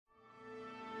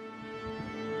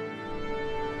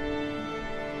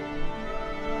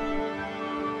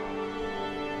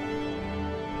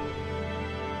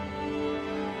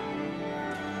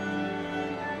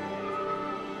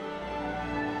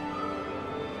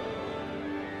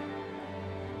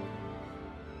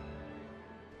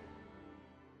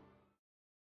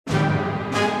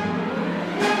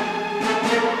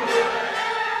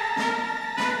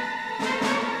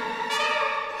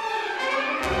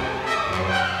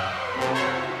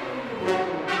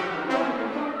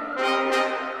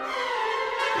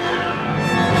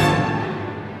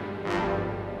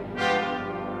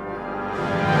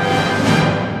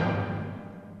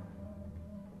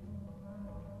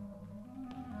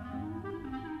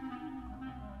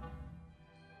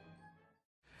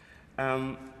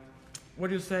What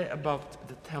do you say about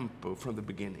the tempo from the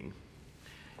beginning?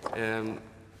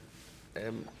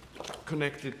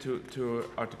 Connected to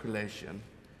articulation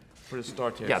for the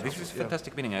start here. Yeah, this is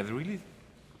fantastic beginning.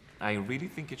 I really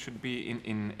think it should be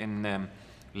in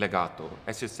legato.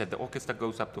 As you said, the orchestra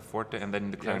goes up to forte, and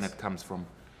then the clarinet comes from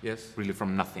really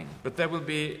from nothing. But there will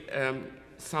be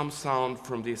some sound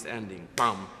from this ending,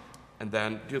 bam, and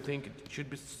then do you think it should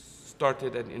be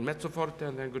started in mezzo forte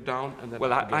and then go down and then?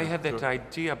 Well, I had that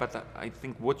idea, but I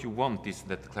think what you want is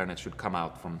that the clarinet should come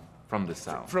out from the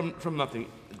sound. From nothing.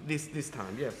 This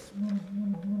time, yes.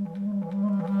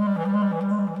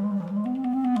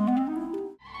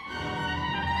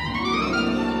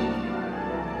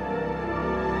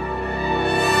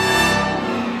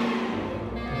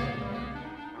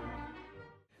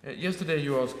 Yesterday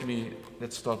you asked me,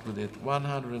 let's start with it,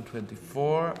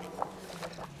 124.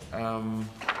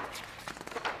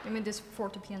 You mean this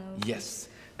fortepiano? Yes,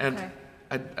 and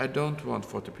I don't want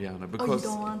fortepiano because you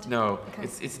don't want? No,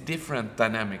 it's different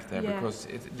dynamic there because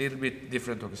it's a little bit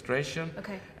different orchestration,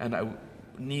 and I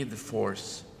need the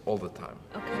force all the time.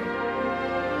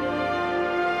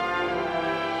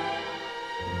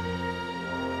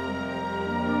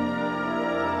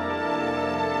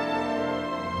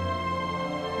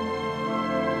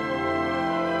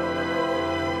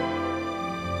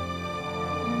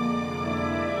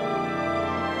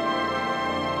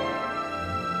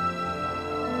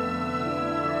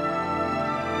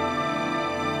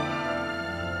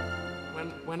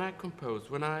 When I compose,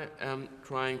 when I am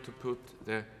trying to put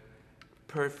the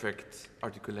perfect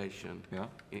articulation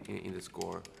in the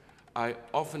score, I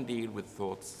often deal with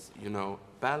thoughts, you know,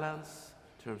 balance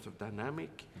in terms of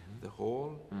dynamic, the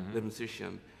whole, the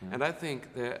musician. And I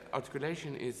think the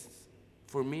articulation is,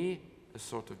 for me, a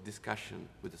sort of discussion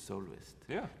with the soloist.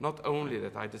 Not only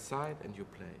that I decide and you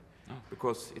play,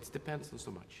 because it depends on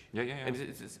so much. And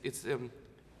it's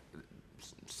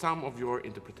some of your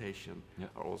interpretation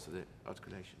are also the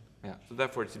articulation. So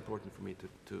therefore it's important for me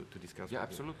to discuss. Yeah,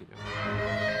 absolutely.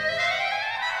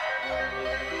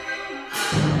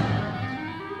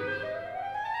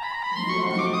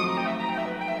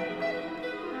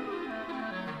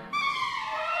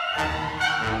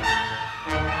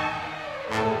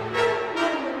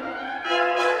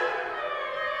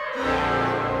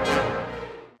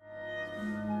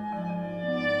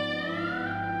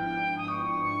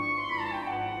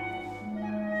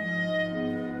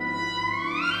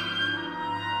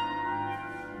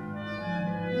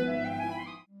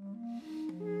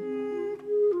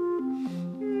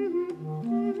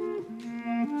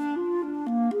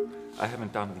 I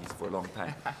haven't done these for a long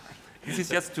time. This is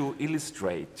just to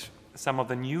illustrate some of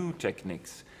the new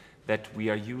techniques that we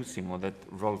are using, or that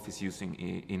Rolf is using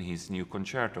in his new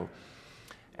concerto.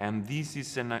 And this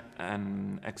is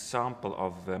an example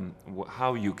of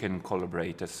how you can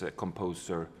collaborate as a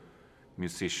composer,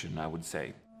 musician, I would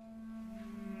say.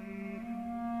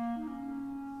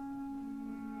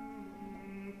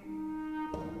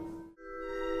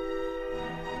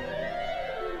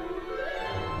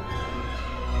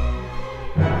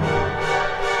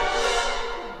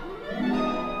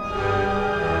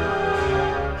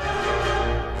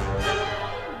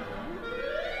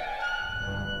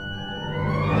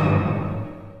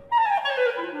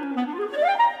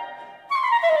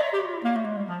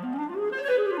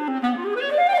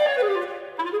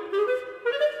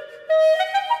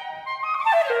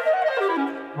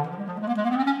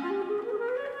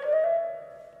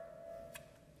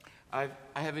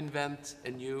 I have invented a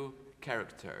new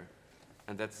character,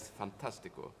 and that's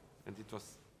fantastico, and it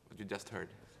was what you just heard.